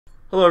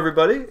Hello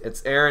everybody,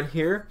 it's Aaron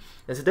here,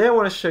 and today I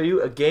want to show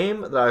you a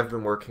game that I've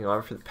been working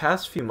on for the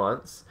past few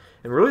months,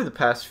 and really the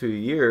past few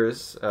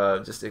years,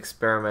 just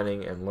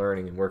experimenting and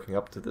learning and working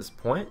up to this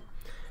point.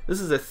 This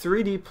is a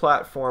 3D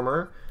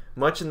platformer,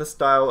 much in the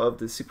style of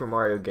the Super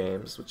Mario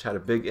games, which had a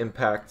big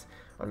impact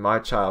on my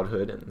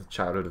childhood and the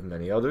childhood of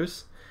many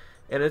others.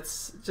 And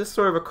it's just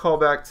sort of a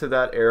callback to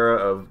that era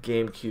of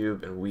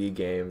GameCube and Wii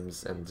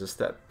games, and just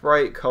that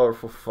bright,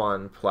 colorful,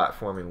 fun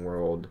platforming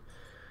world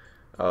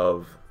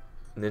of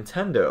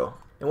Nintendo.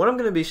 And what I'm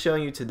going to be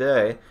showing you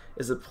today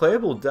is a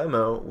playable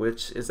demo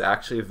which is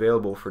actually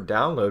available for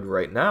download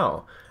right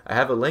now. I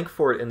have a link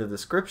for it in the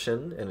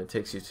description, and it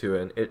takes you to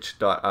an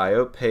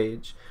itch.io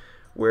page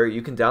where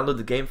you can download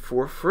the game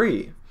for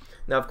free.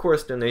 Now, of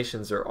course,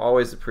 donations are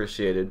always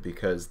appreciated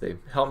because they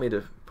help me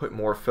to put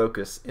more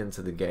focus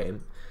into the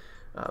game.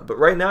 But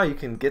right now you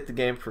can get the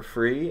game for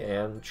free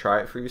and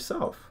try it for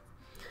yourself.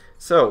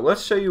 So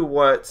let's show you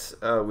what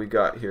we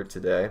got here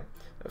today.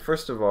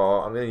 First of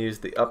all, I'm going to use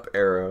the up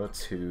arrow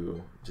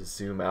to just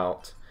zoom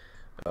out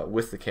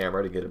with the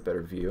camera to get a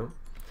better view.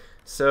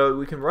 So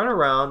we can run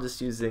around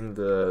just using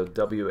the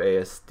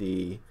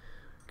WASD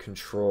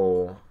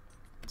control,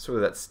 sort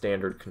of that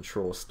standard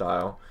control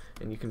style,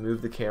 and you can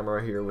move the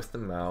camera here with the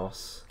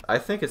mouse. I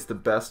think it's the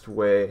best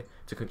way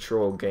to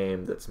control a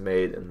game that's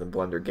made in the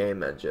Blender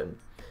game engine.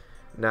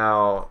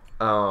 Now,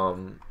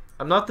 I'm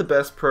not the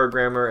best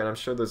programmer, and I'm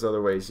sure there's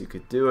other ways you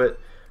could do it.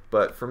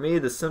 But for me,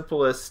 the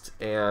simplest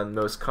and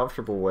most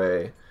comfortable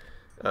way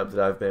that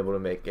I've been able to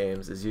make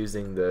games is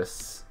using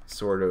this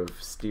sort of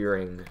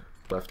steering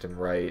left and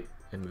right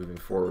and moving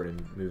forward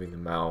and moving the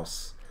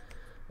mouse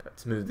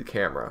to move the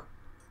camera.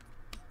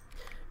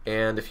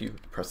 And if you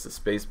press the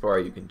space bar,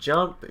 you can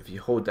jump. If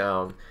you hold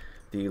down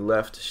the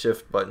left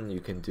shift button, you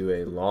can do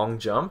a long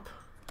jump,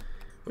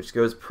 which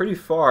goes pretty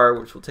far,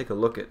 which we'll take a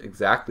look at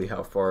exactly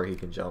how far he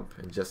can jump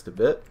in just a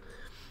bit.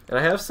 And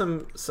I have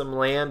some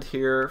land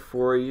here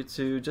for you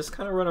to just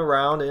kind of run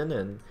around in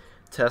and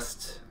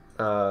test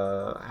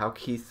how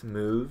Keith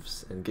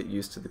moves and get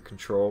used to the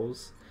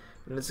controls.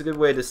 And it's a good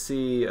way to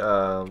see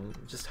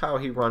just how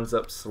he runs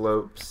up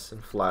slopes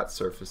and flat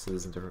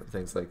surfaces and different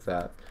things like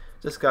that.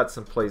 Just got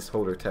some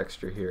placeholder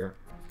texture here.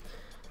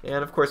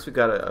 And of course we've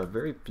got a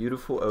very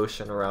beautiful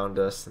ocean around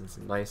us and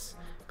some nice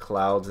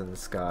clouds in the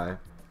sky.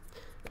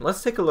 And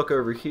let's take a look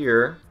over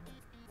here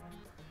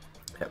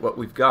at what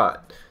we've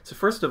got. So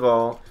first of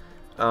all,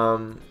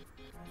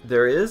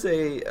 there is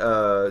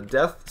a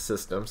death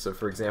system. So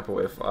for example,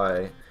 if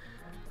I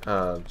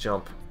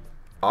jump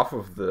off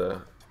of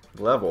the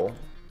level,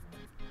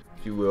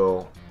 you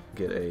will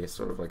get a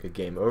sort of like a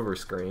game over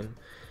screen,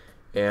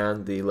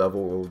 and the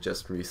level will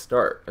just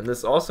restart. And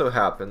this also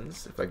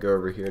happens if I go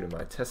over here to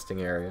my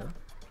testing area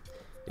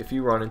if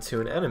you run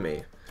into an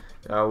enemy.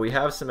 We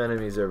have some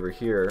enemies over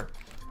here.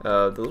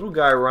 The little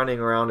guy running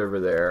around over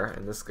there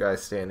and this guy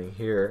standing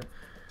here,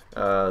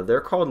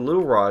 they're called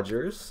Little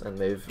Rogers, and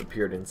they've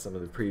appeared in some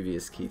of the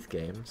previous Keith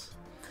games.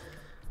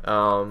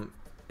 And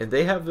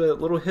they have a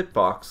little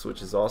hitbox,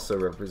 which is also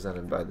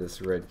represented by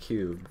this red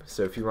cube.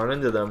 So if you run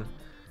into them,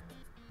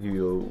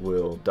 you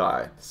will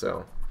die.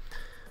 So,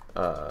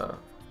 and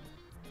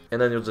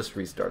then you'll just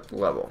restart the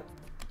level.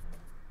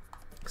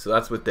 So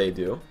that's what they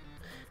do.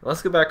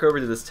 Let's go back over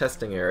to this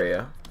testing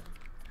area.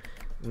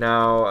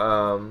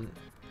 Now,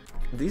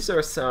 these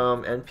are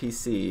some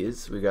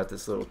NPCs. We got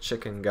this little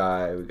chicken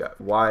guy, we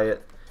got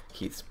Wyatt,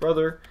 Keith's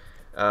brother,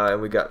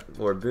 and we got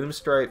Lord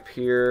Boomstripe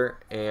here,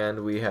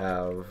 and we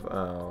have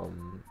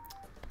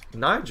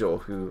Nigel,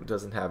 who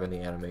doesn't have any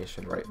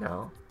animation right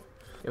now.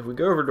 If we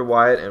go over to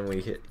Wyatt and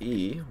we hit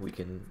E, we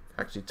can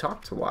actually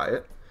talk to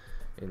Wyatt,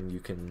 and you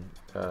can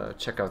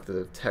check out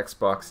the text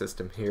box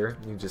system here.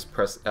 You just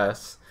press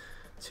S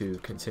to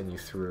continue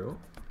through.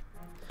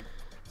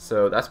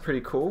 So that's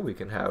pretty cool. We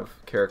can have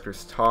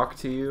characters talk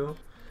to you.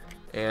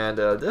 And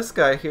this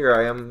guy here,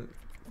 I am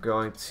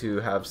going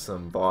to have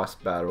some boss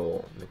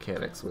battle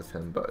mechanics with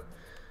him, but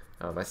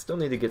I still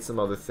need to get some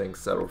other things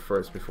settled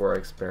first before I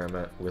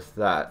experiment with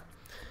that.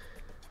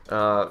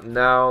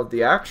 Now,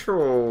 the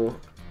actual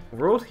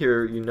world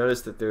here, you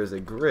notice that there's a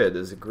grid.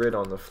 There's a grid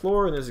on the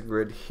floor and there's a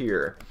grid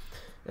here.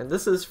 And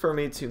this is for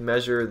me to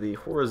measure the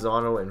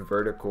horizontal and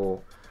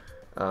vertical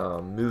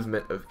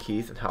movement of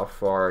Keith and how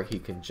far he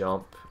can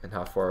jump and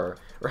how far,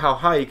 or how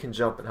high he can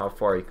jump and how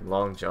far he can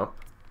long jump.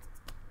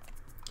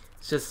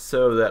 It's just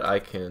so that I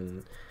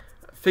can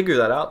figure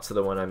that out so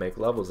that when I make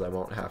levels I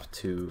won't have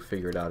to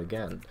figure it out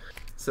again.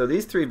 So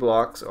these three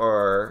blocks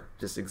are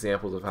just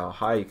examples of how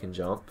high you can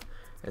jump.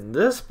 And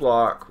this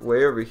block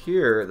way over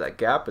here, that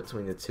gap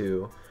between the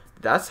two,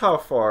 that's how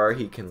far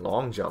he can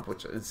long jump,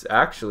 which is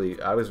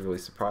actually, I was really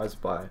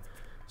surprised by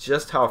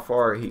just how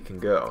far he can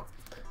go.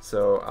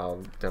 So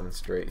I'll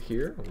demonstrate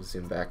here. We'll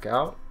zoom back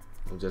out.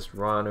 We'll just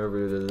run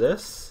over to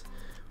this,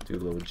 do a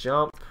little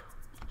jump,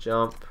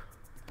 jump,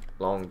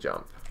 long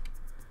jump.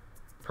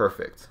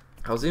 Perfect.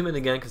 I'll zoom in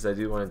again because I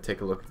do want to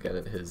take a look again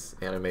at his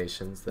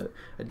animations that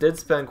I did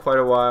spend quite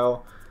a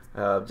while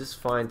just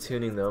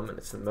fine-tuning them, and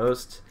it's the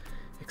most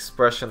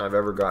expression I've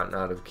ever gotten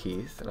out of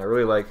Keith, and I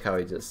really like how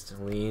he just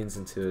leans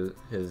into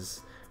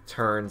his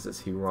turns as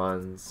he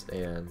runs,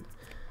 and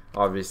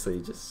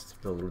obviously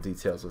just the little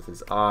details with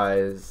his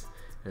eyes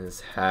and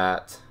his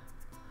hat.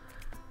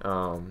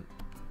 I'm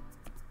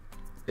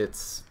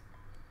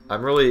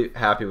really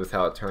happy with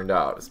how it turned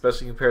out,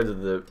 especially compared to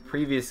the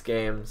previous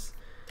games.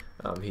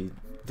 He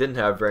didn't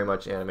have very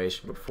much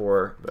animation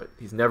before, but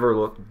he's never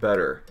looked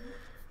better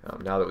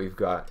now that we've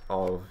got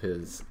all of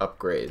his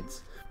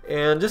upgrades.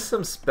 And just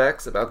some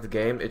specs about the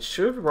game. It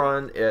should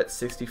run at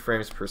 60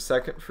 frames per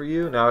second for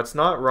you. Now it's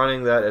not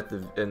running that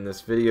in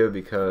this video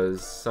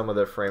because some of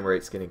the frame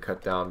rate's getting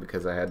cut down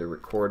because I had to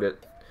record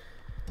it.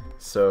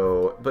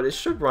 So, but it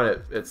should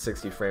run at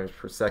 60 frames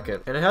per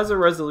second, and it has a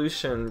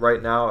resolution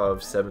right now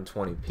of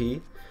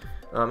 720p.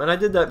 And I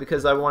did that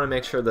because I want to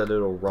make sure that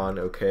it'll run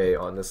okay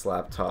on this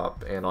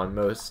laptop and on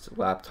most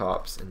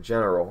laptops in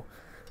general.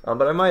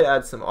 But I might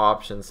add some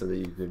options so that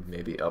you could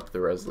maybe up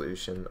the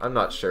resolution. I'm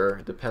not sure.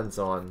 It depends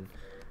on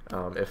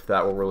if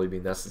that will really be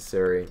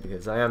necessary,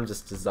 because I am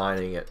just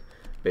designing it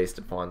based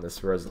upon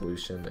this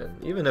resolution.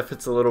 And even if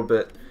it's a little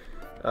bit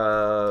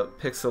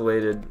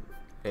pixelated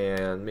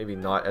and maybe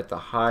not at the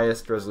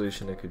highest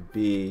resolution it could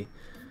be,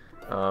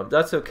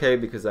 that's okay,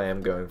 because I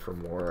am going for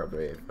more of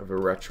a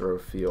retro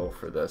feel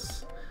for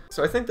this.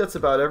 So I think that's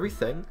about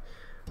everything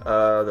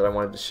that I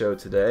wanted to show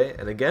today.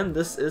 And again,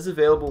 this is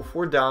available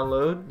for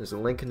download. There's a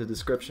link in the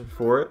description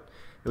for it.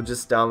 You'll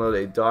just download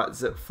a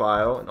 .zip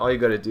file, and all you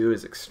got to do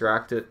is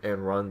extract it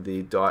and run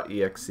the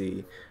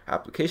 .exe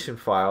application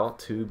file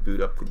to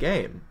boot up the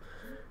game.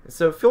 And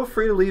so feel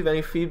free to leave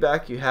any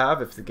feedback you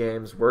have if the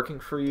game's working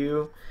for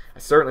you. I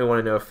certainly want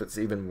to know if it's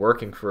even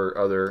working for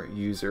other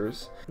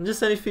users. And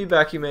just any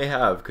feedback you may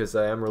have, because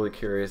I am really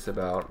curious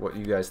about what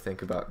you guys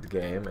think about the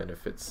game and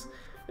if it's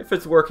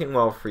working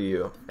well for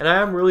you. And I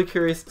am really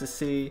curious to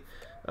see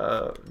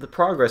the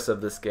progress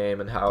of this game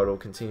and how it'll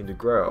continue to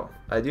grow.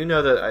 I do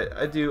know that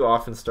I do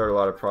often start a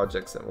lot of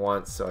projects at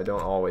once, so I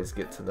don't always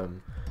get to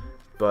them.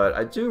 But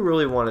I do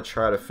really want to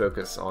try to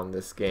focus on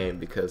this game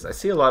because I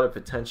see a lot of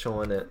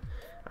potential in it.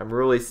 I'm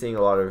really seeing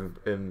a lot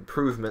of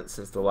improvement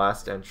since the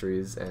last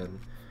entries, and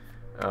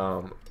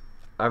I'm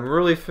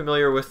really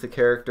familiar with the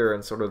character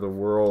and sort of the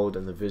world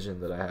and the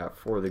vision that I have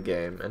for the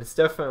game, and it's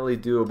definitely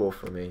doable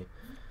for me.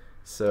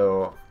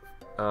 So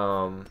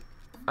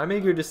I'm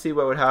eager to see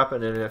what would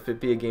happen, and if it'd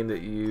be a game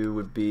that you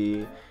would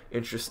be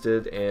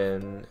interested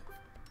in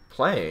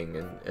playing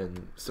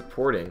and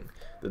supporting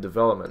the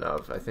development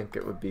of. I think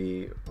it would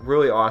be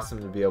really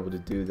awesome to be able to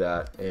do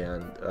that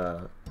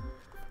and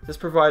just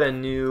provide a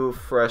new,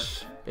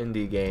 fresh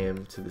indie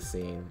game to the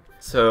scene.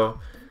 So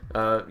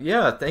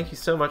yeah, thank you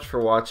so much for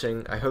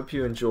watching. I hope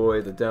you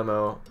enjoy the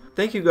demo.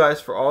 Thank you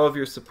guys for all of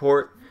your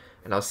support,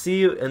 and I'll see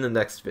you in the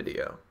next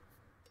video.